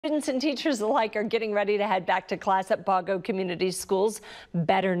Students and teachers alike are getting ready to head back to class at Baugo Community Schools,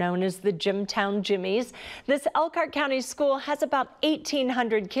 better known as the Jimtown Jimmies. This Elkhart County school has about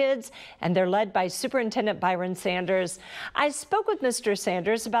 1,800 kids, and they're led by Superintendent Byron Sanders. I spoke with Mr.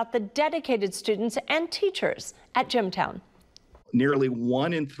 Sanders about the dedicated students and teachers at Jimtown. Nearly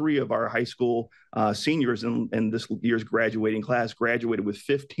 1 in 3 of our high school seniors in this year's graduating class graduated with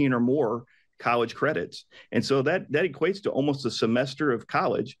 15 or more college credits. And so that equates to almost a semester of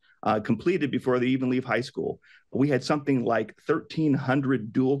college completed before they even leave high school. We had something like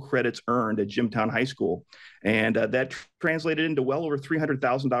 1,300 dual credits earned at Jimtown High School. And that translated into well over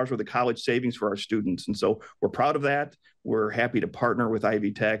 $300,000 worth of college savings for our students. And so we're proud of that. We're happy to partner with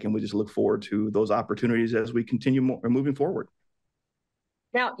Ivy Tech, and we just look forward to those opportunities as we continue moving forward.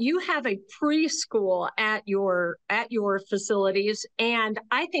 Now, you have a preschool at your facilities, and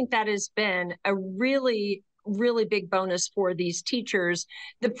I think that has been a really big bonus for these teachers.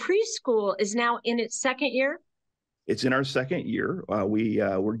 The preschool is now in its second year? It's in our second year. We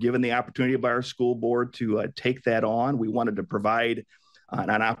were given the opportunity by our school board to take that on. We wanted to provide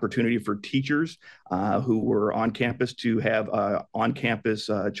an opportunity for teachers who were on campus to have on-campus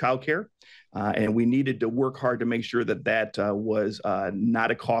childcare. And we needed to work hard to make sure that was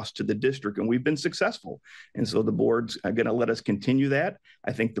not a cost to the district, and we've been successful. And so the board's going to let us continue that.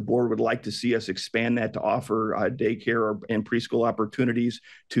 I think the board would like to see us expand that to offer daycare and preschool opportunities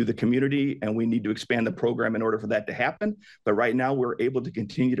to the community, and we need to expand the program in order for that to happen. But right now, we're able to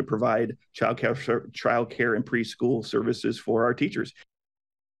continue to provide childcare and preschool services for our teachers.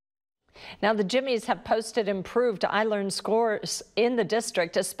 Now, the Jimmies have posted improved iLearn scores in the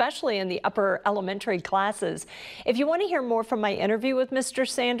district, especially in the upper elementary classes. If you want to hear more from my interview with Mr.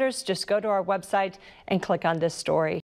 Sanders, just go to our website and click on this story.